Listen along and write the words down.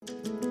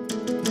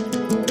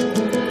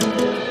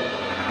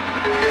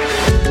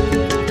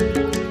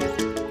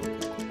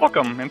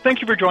Welcome, and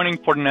thank you for joining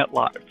Fortinet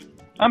Live.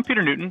 I'm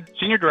Peter Newton,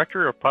 Senior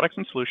Director of Products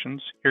and Solutions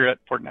here at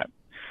Fortinet.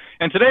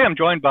 And today I'm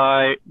joined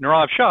by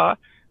Nirav Shah,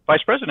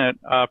 Vice President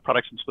of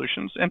Products and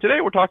Solutions. And today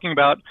we're talking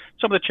about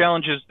some of the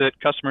challenges that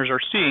customers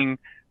are seeing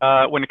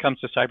when it comes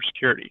to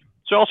cybersecurity.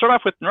 So I'll start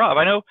off with Nirav.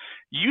 I know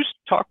you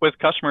talk with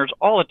customers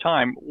all the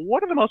time.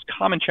 What are the most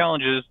common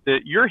challenges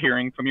that you're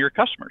hearing from your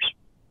customers?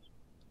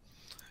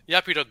 Yeah,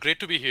 Peter, great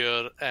to be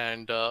here.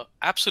 And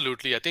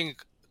absolutely, I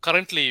think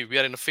currently we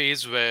are in a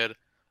phase where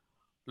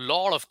a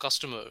lot of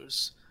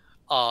customers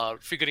are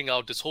figuring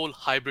out this whole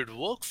hybrid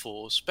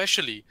workforce,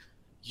 especially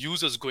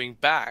users going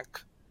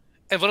back.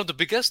 And one of the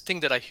biggest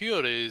thing that I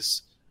hear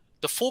is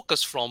the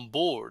focus from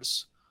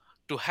boards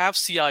to have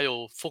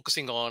CIO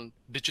focusing on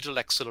digital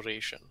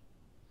acceleration.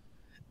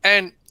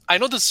 And I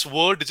know this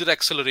word digital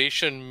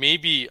acceleration may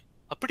be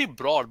a pretty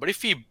broad, but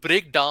if we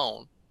break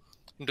down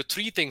into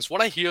three things,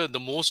 what I hear the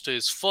most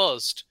is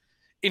first,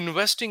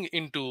 investing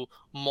into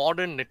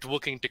modern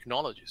networking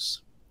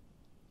technologies.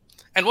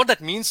 And what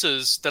that means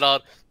is there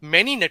are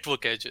many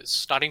network edges,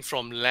 starting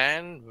from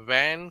LAN,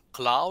 WAN,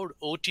 cloud,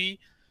 OT,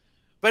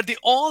 where they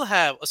all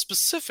have a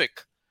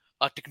specific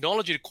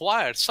technology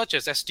required, such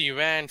as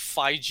SD-WAN,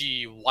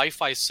 5G,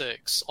 Wi-Fi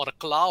 6, or a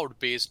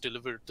cloud-based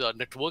delivered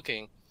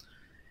networking.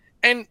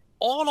 And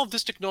all of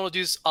these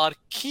technologies are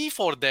key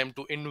for them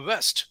to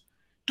invest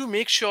to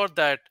make sure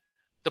that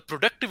the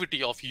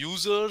productivity of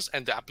users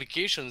and the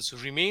applications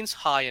remains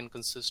high and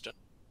consistent.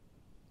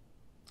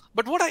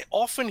 But what I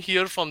often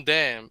hear from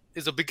them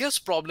is the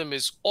biggest problem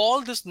is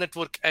all these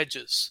network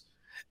edges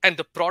and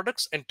the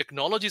products and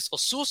technologies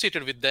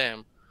associated with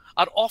them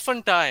are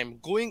oftentimes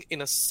going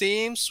in a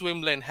same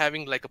swim lane,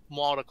 having like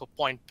more like a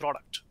point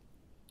product.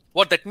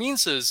 What that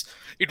means is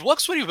it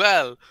works very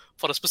well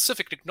for a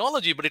specific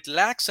technology, but it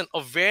lacks an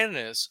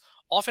awareness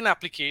of an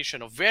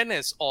application,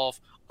 awareness of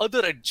other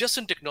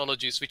adjacent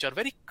technologies, which are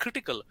very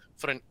critical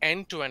for an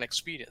end-to-end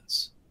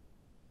experience.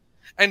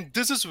 And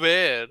this is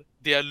where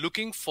they are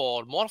looking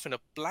for more of a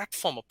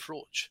platform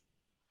approach.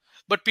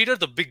 But Peter,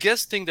 the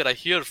biggest thing that I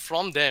hear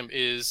from them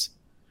is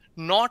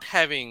not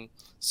having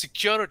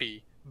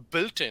security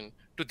built in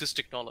to these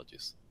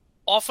technologies.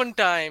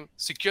 Oftentimes,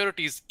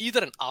 security is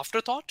either an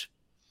afterthought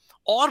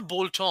or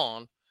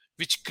bolt-on,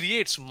 which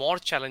creates more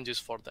challenges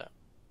for them.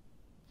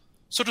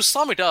 So to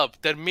sum it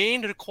up, their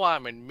main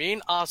requirement,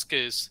 main ask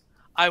is,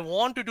 I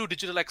want to do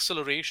digital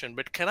acceleration,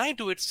 but can I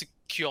do it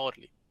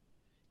securely?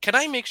 Can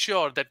I make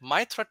sure that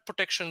my threat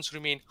protections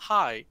remain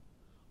high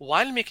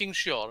while making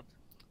sure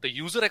the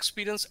user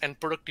experience and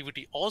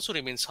productivity also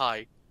remains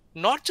high,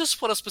 not just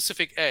for a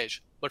specific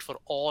edge, but for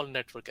all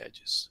network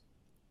edges?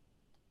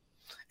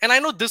 And I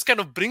know this kind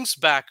of brings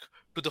back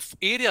to the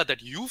area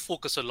that you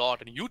focus a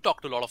lot and you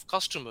talk to a lot of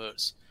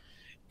customers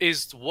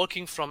is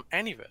working from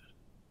anywhere.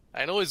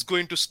 I know it's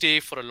going to stay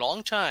for a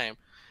long time.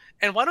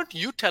 And why don't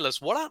you tell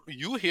us, what are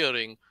you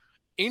hearing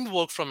in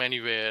work from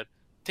anywhere,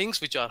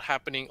 things which are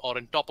happening or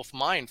in top of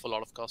mind for a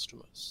lot of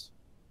customers?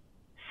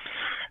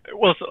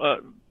 Well,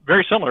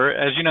 very similar.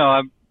 As you know,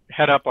 I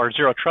head up our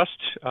Zero Trust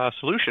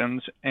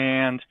solutions,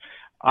 and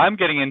I'm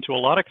getting into a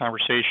lot of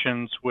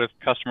conversations with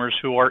customers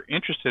who are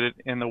interested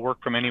in the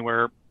work from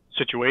anywhere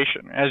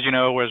situation. As you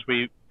know, as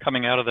we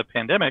coming out of the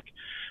pandemic,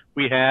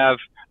 we have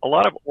a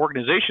lot of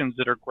organizations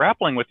that are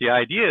grappling with the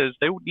ideas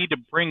they need to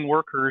bring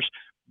workers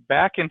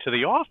back into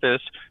the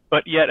office,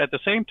 but yet at the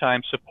same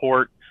time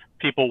support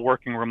people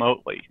working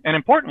remotely. And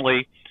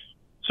importantly,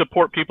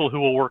 support people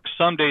who will work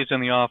some days in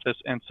the office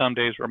and some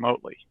days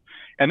remotely.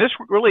 And this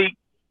really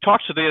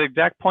talks to the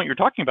exact point you're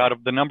talking about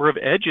of the number of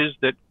edges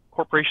that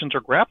corporations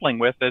are grappling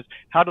with as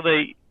how do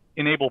they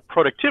enable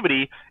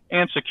productivity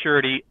and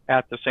security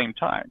at the same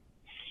time.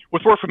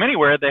 With work from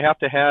anywhere, they have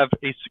to have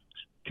a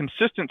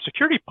consistent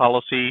security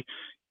policy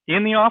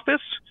in the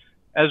office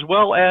as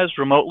well as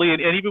remotely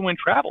and even when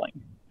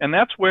traveling. And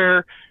that's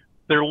where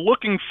they're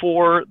looking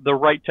for the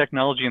right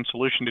technology and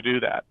solution to do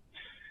that.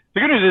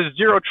 The good news is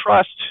Zero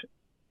Trust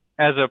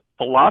as a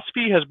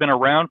philosophy has been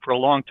around for a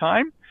long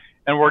time,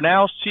 and we're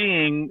now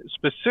seeing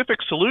specific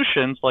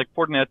solutions like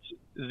Fortinet's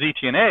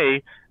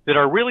ZTNA that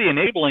are really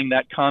enabling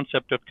that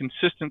concept of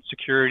consistent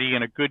security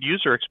and a good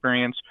user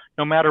experience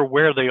no matter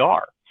where they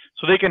are.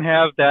 So they can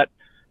have that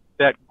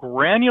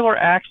granular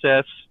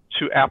access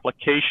to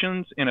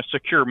applications in a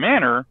secure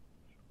manner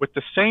with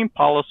the same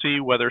policy,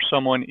 whether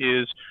someone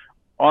is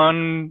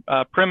on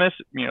premise,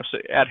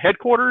 at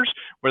headquarters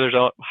where there's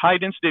a high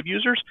density of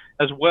users,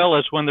 as well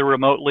as when they're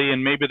remotely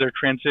and maybe they're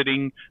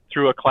transiting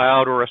through a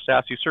cloud or a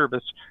SASE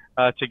service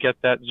to get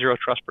that Zero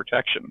Trust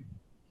protection.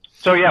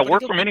 So yeah,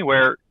 work from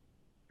anywhere.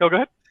 Oh, go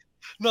ahead.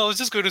 No, I was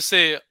just going to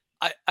say,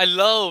 I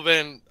love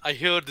when I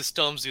hear this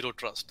term Zero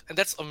Trust, and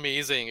that's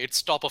amazing.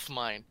 It's top of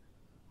mind.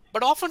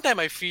 But oftentimes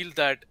I feel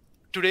that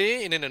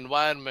today in an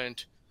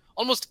environment,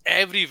 almost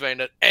every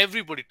vendor,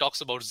 everybody talks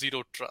about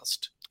Zero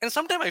Trust. And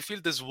sometimes I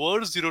feel this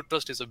word Zero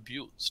Trust is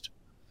abused.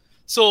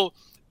 So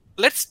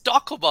let's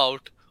talk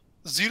about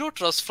Zero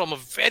Trust from a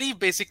very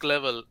basic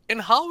level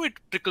and how it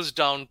trickles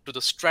down to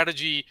the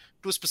strategy,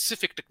 to a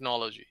specific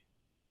technology.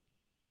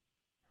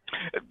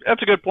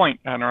 That's a good point,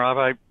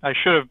 Narav. I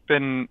should have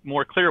been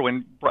more clear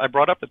when I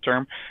brought up the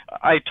term.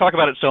 I talk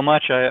about it so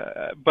much,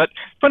 but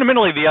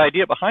fundamentally, the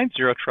idea behind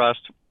zero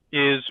trust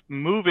is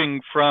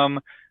moving from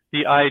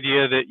the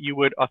idea that you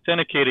would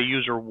authenticate a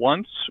user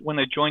once when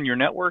they join your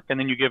network and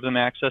then you give them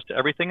access to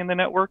everything in the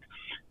network,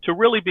 to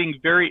really being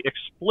very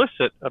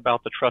explicit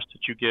about the trust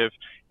that you give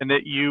and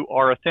that you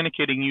are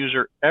authenticating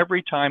user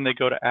every time they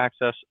go to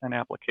access an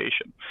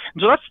application.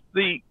 And so that's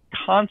the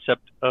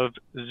concept of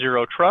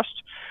zero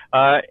trust.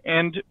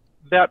 And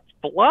that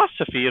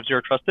philosophy of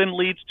zero trust then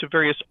leads to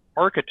various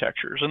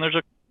architectures. And there's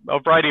a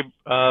variety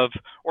of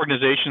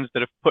organizations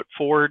that have put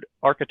forward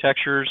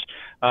architectures.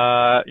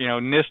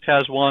 NIST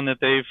has one that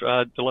they've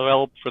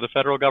developed for the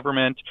federal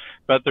government,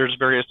 but there's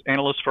various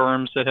analyst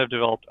firms that have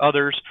developed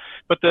others.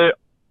 But the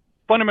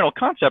fundamental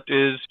concept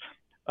is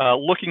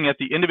looking at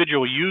the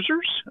individual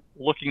users,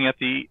 looking at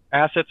the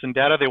assets and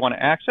data they want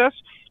to access,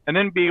 and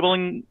then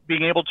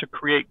being able to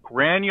create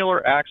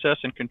granular access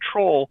and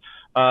control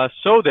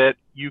so that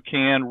you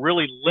can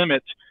really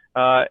limit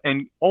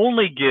and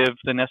only give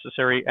the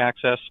necessary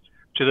access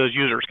to those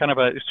users.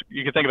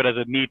 You can think of it as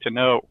a need to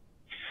know.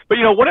 But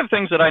one of the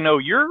things that I know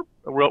you're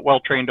well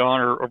trained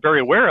on or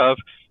very aware of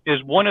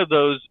is one of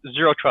those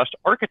zero trust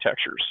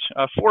architectures.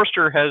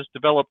 Forrester has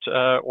developed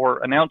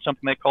or announced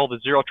something they call the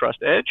Zero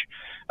Trust Edge.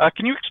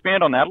 Can you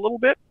expand on that a little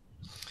bit?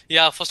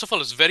 Yeah, first of all,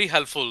 it's very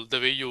helpful the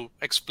way you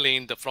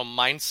explained from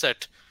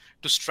mindset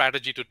to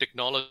strategy to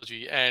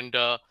technology. And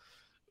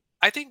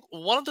I think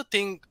one of the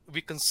things we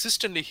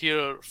consistently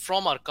hear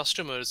from our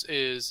customers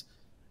is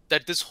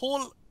that this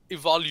whole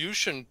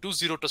evolution to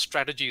zero trust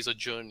strategy is a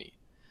journey.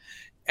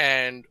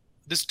 And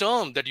this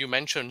term that you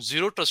mentioned,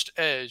 Zero Trust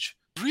Edge,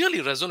 really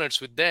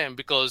resonates with them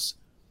because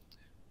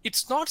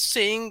it's not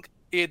saying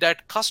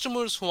that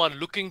customers who are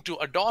looking to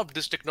adopt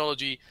this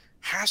technology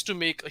has to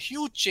make a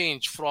huge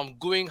change from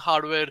going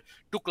hardware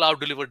to cloud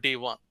delivered day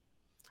one.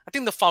 I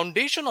think the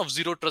foundation of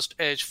Zero Trust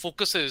Edge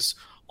focuses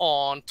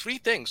on three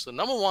things. So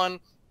number one,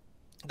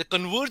 the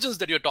convergence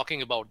that you're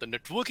talking about, the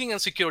networking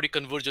and security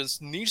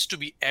convergence needs to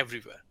be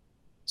everywhere.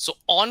 So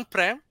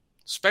on-prem,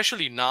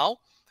 especially now,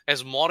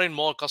 as more and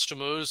more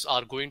customers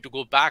are going to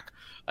go back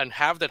and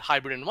have that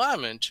hybrid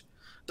environment,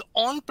 the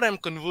on-prem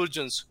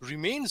convergence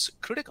remains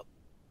critical.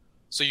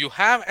 So you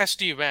have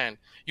SD-WAN,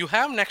 you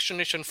have next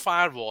generation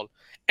firewall,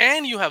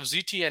 and you have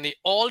ZTNA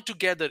all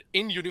together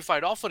in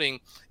unified offering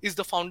is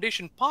the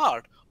foundation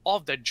part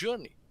of that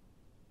journey.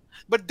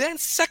 But then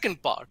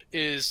second part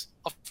is,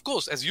 of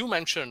course, as you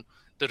mentioned,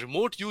 the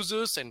remote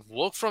users and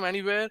work from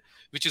anywhere,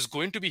 which is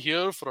going to be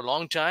here for a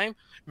long time.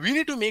 We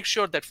need to make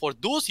sure that for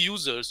those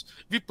users,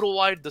 we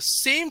provide the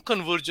same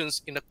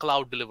convergence in a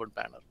cloud delivered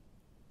manner.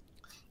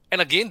 And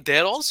again,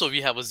 there also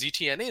we have a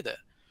ZTNA there.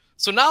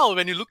 So now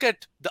when you look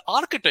at the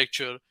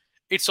architecture,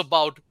 it's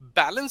about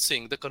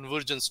balancing the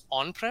convergence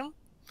on-prem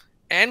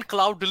and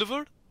cloud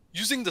delivered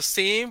using the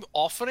same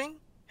offering,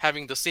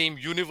 having the same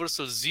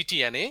universal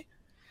ZTNA,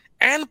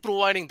 and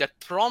providing that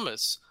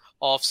promise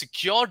of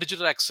secure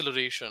digital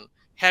acceleration,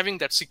 having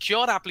that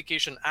secure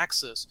application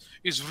access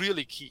is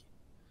really key.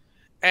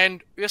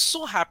 And we're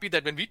so happy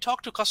that when we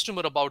talk to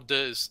customer about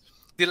this,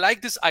 they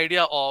like this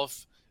idea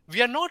of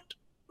we are not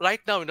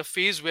right now in a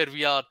phase where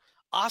we are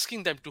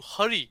asking them to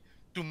hurry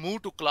to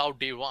move to cloud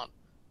day one,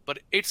 but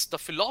it's the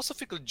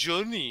philosophical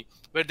journey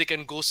where they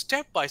can go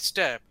step by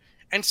step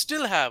and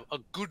still have a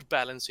good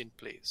balance in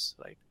place,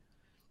 right?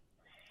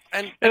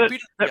 And Peter,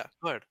 yeah,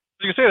 go ahead.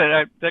 You say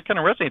that kind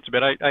of resonates a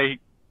bit. I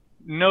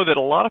know that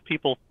a lot of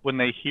people, when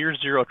they hear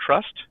zero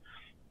trust,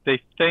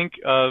 they think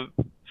of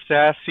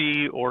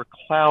SASE or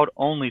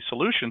cloud-only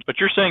solutions. But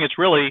you're saying it's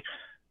really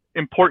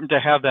important to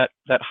have that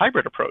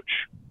hybrid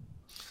approach.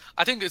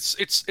 I think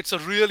it's a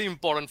really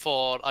important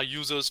for our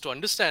users to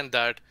understand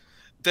that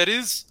there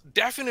is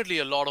definitely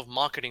a lot of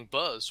marketing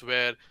buzz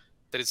where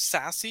there is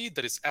SASE,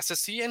 there is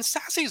SSE, and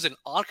SASE is an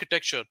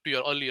architecture, to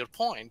your earlier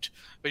point,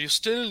 where you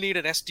still need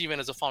an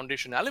SD-WAN as a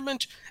foundation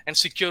element and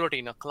security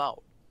in a cloud.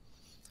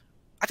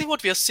 I think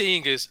what we are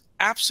saying is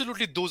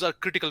absolutely those are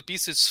critical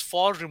pieces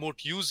for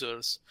remote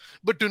users,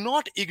 but do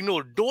not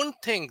ignore, don't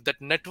think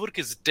that network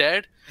is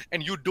dead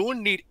and you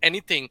don't need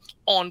anything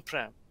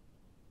on-prem.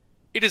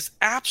 It is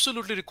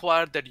absolutely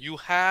required that you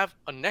have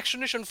a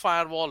next-generation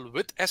firewall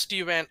with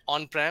SD-WAN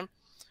on-prem,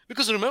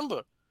 because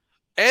remember,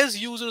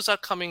 as users are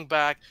coming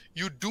back,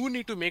 you do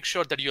need to make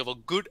sure that you have a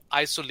good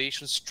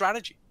isolation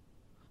strategy.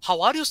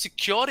 How are you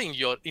securing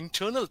your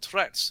internal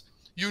threats?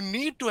 You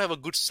need to have a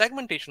good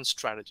segmentation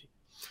strategy.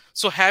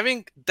 So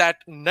having that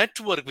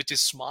network, which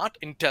is smart,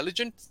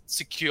 intelligent,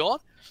 secure,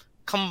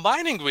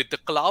 combining with the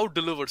cloud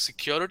delivered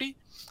security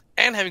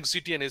and having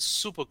ZTNA is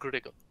super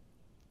critical.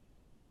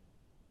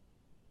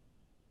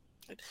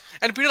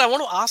 And Peter, I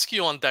want to ask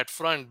you on that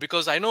front,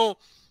 because I know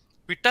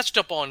we touched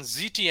upon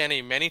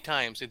ZTNA many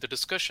times in the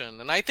discussion,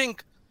 and I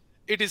think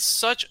it is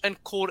such a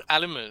core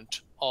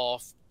element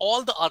of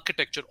all the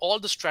architecture, all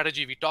the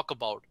strategy we talk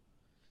about.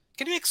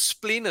 Can you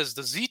explain us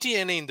the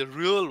ZTNA in the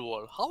real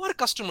world? How are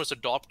customers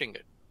adopting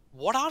it?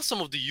 What are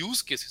some of the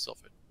use cases of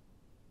it?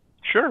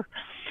 Sure.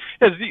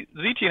 Yeah,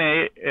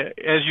 ZTNA,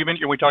 as you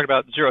mentioned, we talked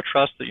about zero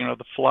trust, the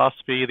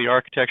philosophy, the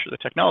architecture, the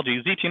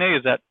technology. ZTNA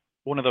is that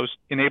one of those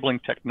enabling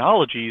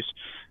technologies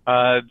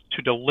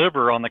to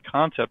deliver on the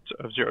concept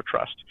of zero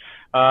trust.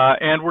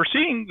 And we're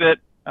seeing that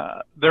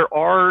there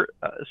are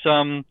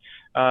some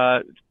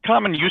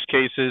common use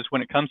cases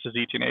when it comes to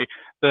ZTNA.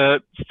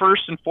 The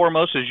first and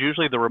foremost is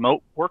usually the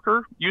remote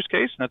worker use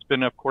case, and that's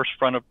been, of course,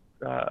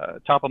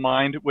 top of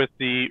mind with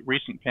the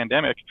recent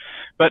pandemic.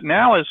 But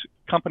now, as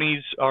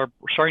companies are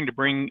starting to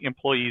bring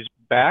employees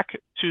back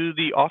to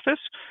the office,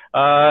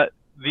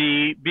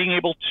 the being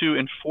able to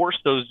enforce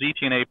those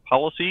ZTNA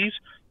policies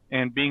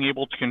and being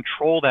able to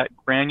control that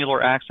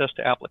granular access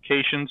to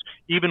applications,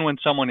 even when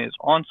someone is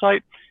on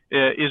site,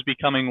 is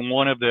becoming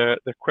one of the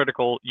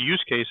critical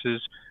use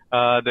cases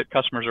that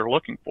customers are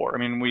looking for. I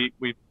mean,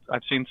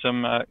 I've seen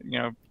some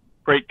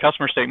great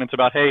customer statements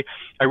about, hey,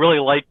 I really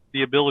like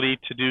the ability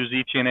to do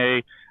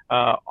ZTNA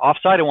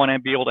offsite. I want to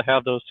be able to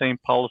have those same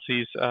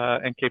policies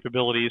and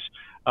capabilities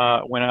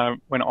when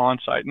on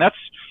site. And that's,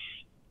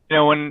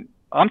 when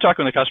I'm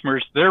talking to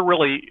customers, they're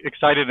really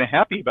excited and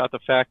happy about the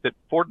fact that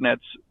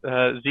Fortinet's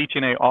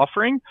ZTNA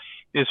offering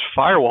is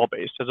firewall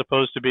based as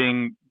opposed to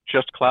being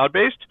just cloud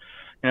based.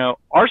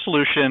 Our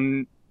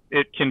solution,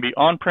 it can be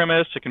on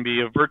premise, it can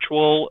be a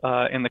virtual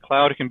in the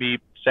cloud, it can be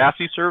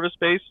SASE service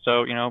based.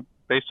 So,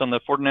 based on the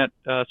Fortinet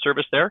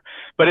service there,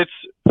 but it's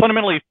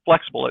fundamentally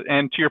flexible.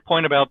 And to your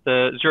point about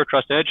the Zero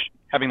Trust Edge,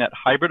 having that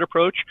hybrid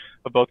approach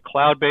of both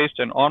cloud-based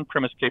and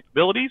on-premise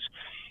capabilities,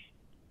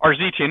 our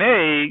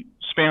ZTNA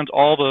spans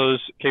all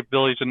those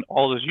capabilities and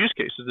all those use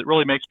cases. It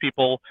really makes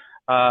people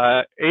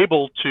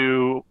able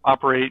to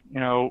operate,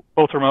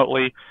 both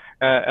remotely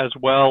as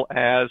well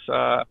as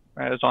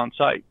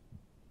on-site.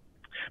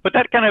 But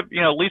that kind of,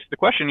 leads to the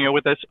question,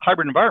 with this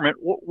hybrid environment,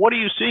 what are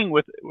you seeing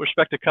with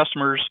respect to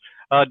customers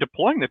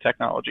deploying the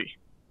technology?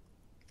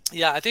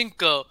 Yeah, I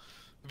think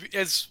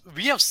as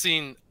we have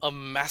seen a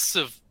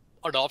massive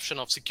adoption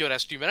of secure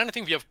SD-WAN, and I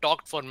think we have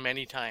talked for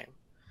many times.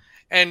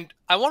 And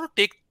I want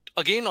to take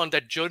again on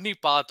that journey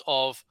path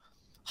of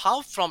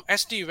how from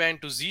SD-WAN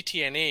to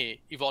ZTNA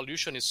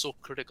evolution is so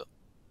critical.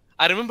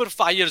 I remember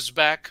 5 years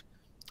back,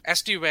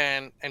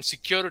 SD-WAN and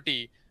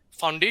security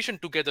foundation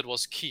together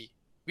was key.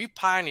 We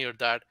pioneered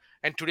that,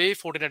 and today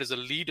Fortinet is a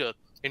leader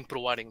in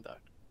providing that.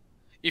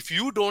 If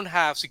you don't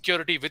have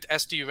security with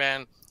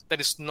SD-WAN, then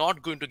it's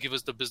not going to give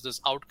us the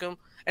business outcome,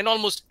 and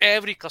almost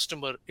every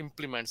customer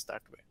implements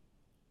that way.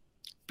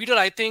 Peter,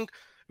 I think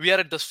we are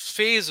at the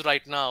phase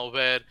right now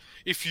where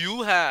if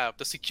you have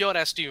the secure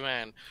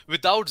SD-WAN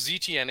without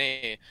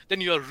ZTNA,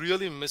 then you are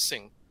really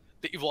missing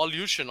the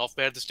evolution of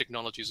where this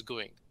technology is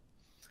going.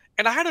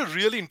 And I had a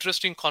really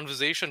interesting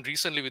conversation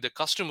recently with a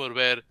customer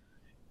where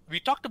we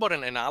talked about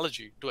an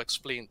analogy to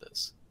explain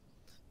this.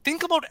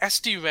 Think about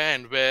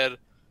SD-WAN where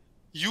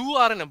you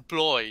are an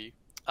employee,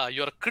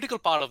 you're a critical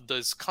part of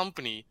this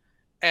company,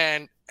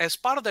 and as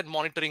part of that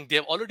monitoring, they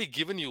have already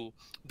given you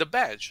the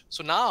badge.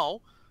 So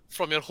now,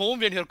 from your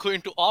home when you're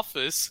going to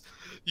office,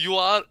 you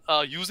are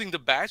using the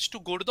badge to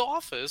go to the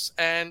office,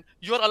 and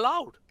you are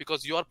allowed,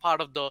 because you are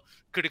part of the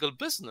critical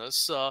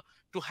business,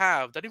 to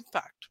have that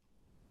impact.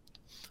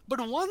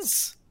 But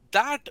once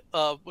that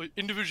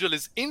individual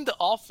is in the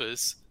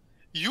office,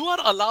 you are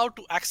allowed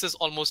to access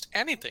almost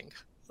anything,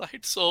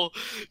 right? So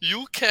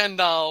you can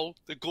now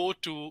go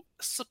to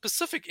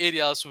specific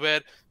areas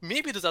where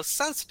maybe there's a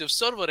sensitive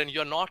server and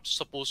you're not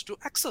supposed to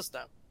access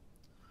them.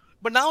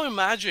 But now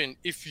imagine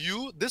if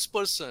this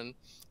person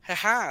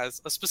has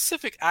a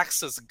specific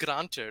access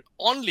granted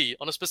only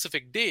on a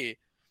specific day,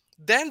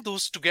 then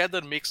those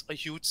together makes a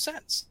huge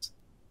sense.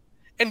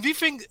 And we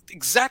think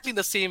exactly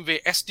the same way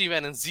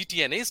SD-WAN and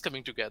ZTNA is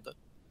coming together.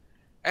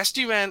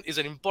 SD-WAN is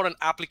an important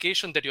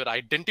application that you're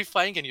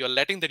identifying and you're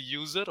letting the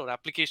user or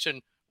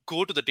application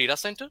go to the data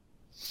center.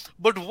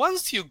 But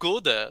once you go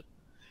there,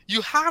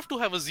 you have to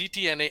have a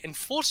ZTNA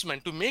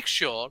enforcement to make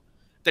sure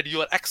that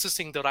you are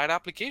accessing the right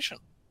application.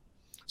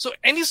 So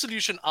any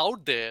solution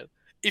out there,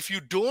 if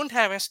you don't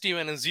have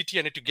SD-WAN and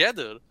ZTNA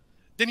together,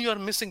 then you are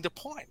missing the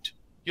point.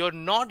 You're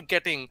not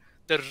getting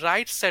the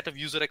right set of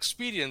user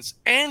experience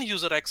and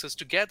user access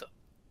together.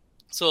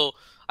 So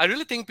I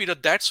really think, Peter,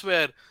 that's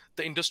where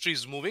the industry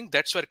is moving.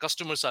 That's where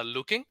customers are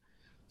looking.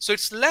 So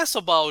it's less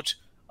about,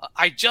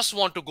 I just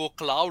want to go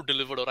cloud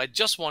delivered or I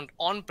just want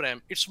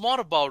on-prem. It's more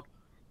about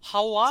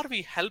how are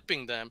we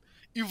helping them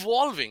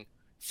evolving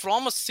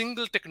from a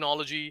single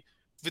technology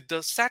with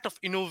the set of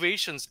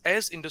innovations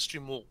as industry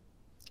move.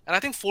 And I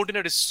think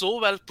Fortinet is so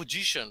well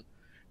positioned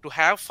to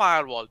have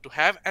firewall, to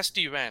have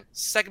SD-WAN,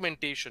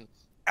 segmentation,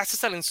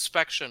 SSL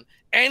inspection,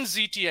 and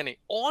ZTNA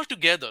all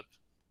together,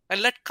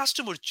 and let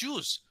customers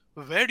choose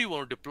where do you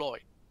want to deploy,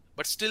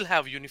 but still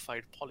have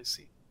unified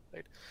policy.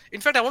 Right?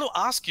 In fact, I want to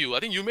ask you, I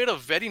think you made a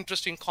very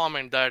interesting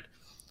comment that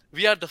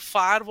we are the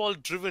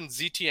firewall-driven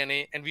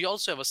ZTNA, and we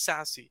also have a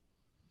SASE.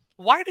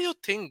 Why do you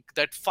think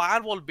that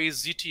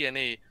firewall-based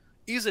ZTNA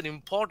is an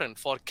important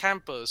for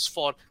campus,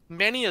 for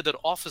many other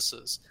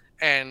offices,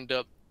 and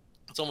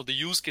some of the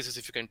use cases,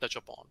 if you can touch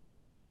upon?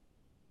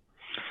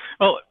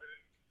 Well,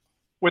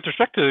 with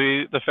respect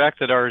to the fact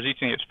that our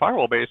ZTNA is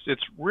firewall-based,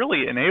 it's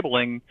really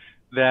enabling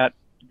that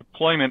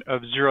deployment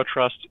of zero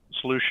trust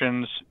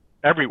solutions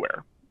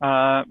everywhere.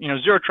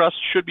 Zero trust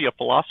should be a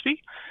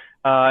philosophy.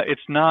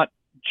 It's not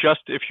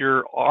just if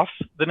you're off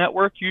the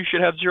network you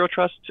should have zero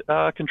trust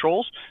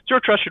controls. Zero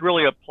trust should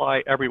really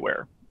apply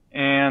everywhere.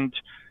 And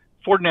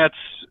Fortinet's,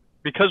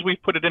 because we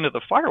put it into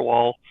the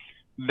firewall,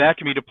 that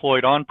can be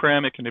deployed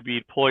on-prem, it can be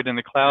deployed in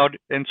the cloud,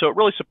 and so it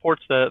really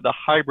supports the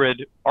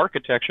hybrid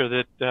architecture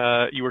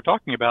that you were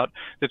talking about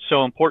that's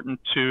so important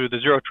to the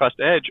Zero Trust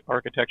Edge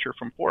architecture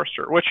from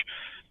Forrester, which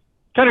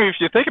kind of, if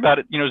you think about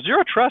it,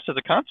 Zero Trust as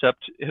a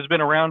concept has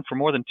been around for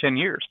more than 10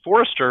 years.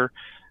 Forrester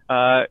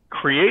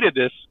created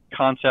this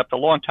concept a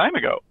long time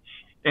ago,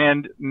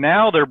 and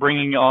now they're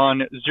bringing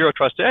on Zero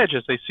Trust Edge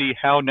as they see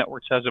how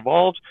networks has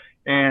evolved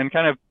and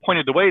kind of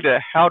pointed the way to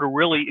how to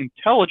really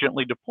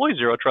intelligently deploy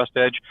Zero Trust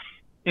Edge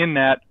in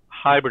that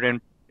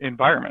hybrid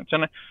environment.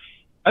 And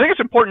I think it's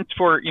important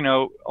for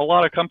a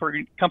lot of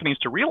companies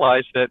to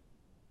realize that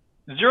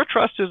Zero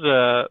Trust is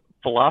a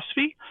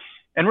philosophy,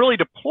 and really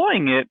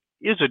deploying it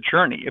is a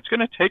journey. It's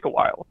going to take a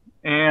while.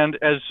 And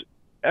as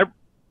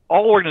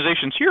all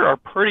organizations here are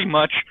pretty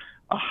much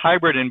a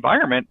hybrid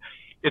environment,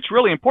 it's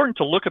really important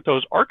to look at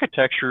those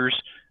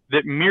architectures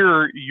that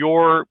mirror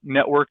your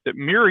network, that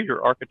mirror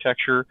your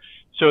architecture,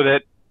 so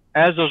that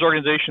as those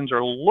organizations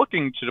are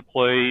looking to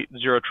deploy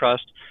Zero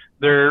Trust,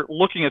 they're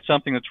looking at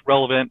something that's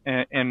relevant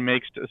and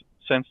makes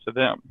sense to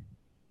them.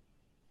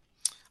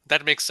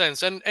 That makes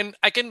sense. And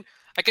I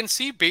can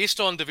see, based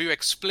on the way you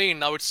explain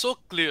now, it's so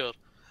clear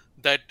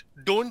that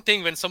don't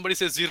think when somebody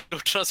says Zero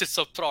Trust, it's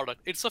a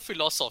product, it's a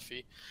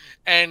philosophy.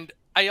 And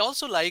I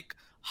also like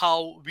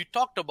how we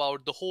talked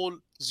about the whole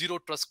Zero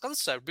Trust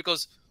concept,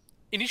 because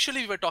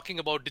initially we were talking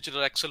about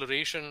digital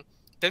acceleration,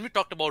 then we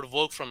talked about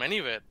work from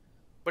anywhere.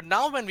 But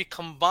now when we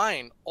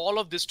combine all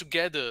of this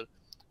together,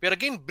 we are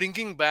again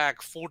bringing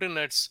back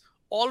Fortinet's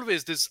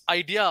always this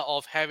idea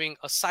of having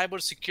a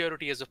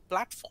cybersecurity as a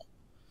platform.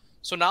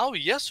 So now,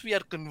 yes, we are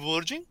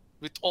converging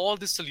with all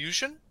this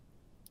solution.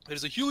 There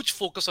is a huge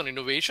focus on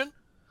innovation,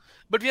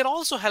 but we are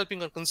also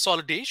helping on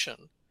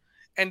consolidation.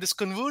 And this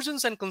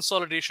convergence and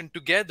consolidation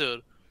together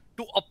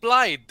to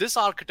apply this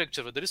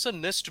architecture, whether it's a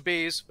Nest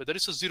base, whether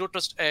it's a Zero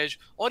Trust Edge,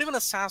 or even a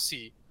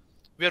SASE,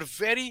 we are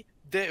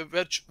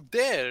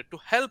there to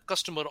help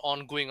customer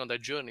on going on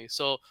that journey.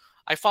 So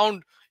I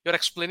found your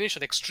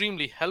explanation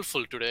extremely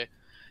helpful today.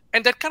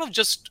 And that kind of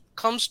just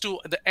comes to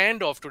the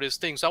end of today's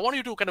thing. So I want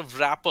you to kind of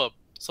wrap up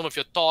some of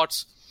your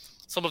thoughts,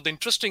 some of the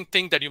interesting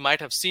things that you might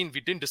have seen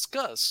we didn't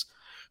discuss,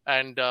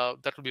 and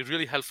that will be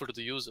really helpful to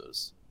the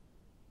users.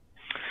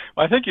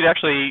 Well, I think you'd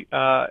actually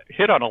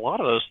hit on a lot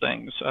of those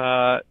things.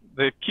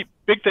 The key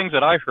big things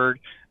that I heard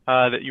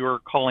that you were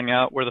calling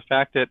out were the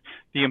fact that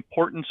the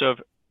importance of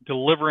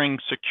delivering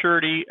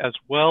security as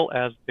well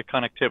as the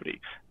connectivity,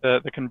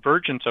 the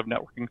convergence of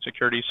networking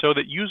security, so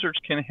that users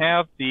can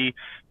have the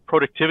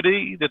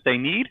productivity that they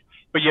need,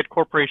 but yet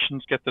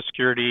corporations get the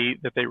security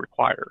that they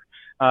require.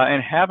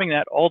 And having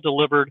that all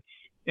delivered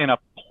in a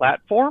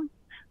platform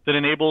that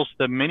enables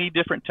the many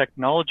different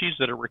technologies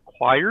that are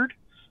required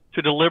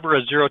to deliver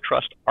a zero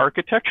trust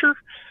architecture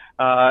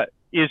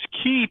is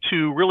key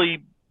to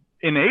really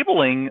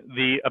enabling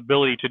the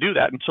ability to do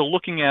that. And so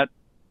looking at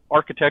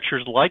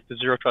architectures like the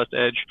Zero Trust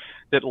Edge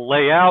that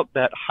lay out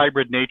that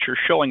hybrid nature,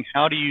 showing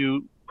how do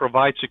you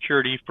provide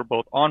security for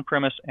both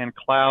on-premise and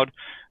cloud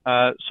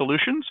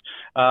solutions,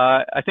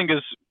 I think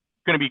is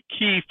going to be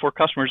key for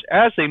customers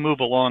as they move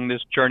along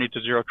this journey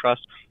to Zero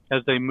Trust,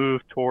 as they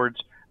move towards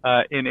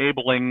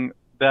enabling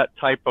that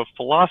type of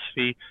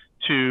philosophy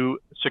to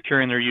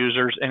securing their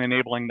users and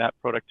enabling that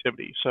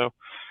productivity. So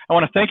I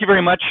want to thank you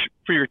very much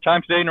for your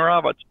time today,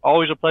 Nirav. It's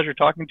always a pleasure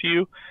talking to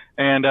you.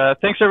 And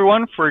thanks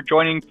everyone for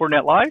joining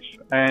Fortinet Live,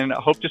 and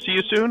I hope to see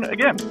you soon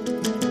again.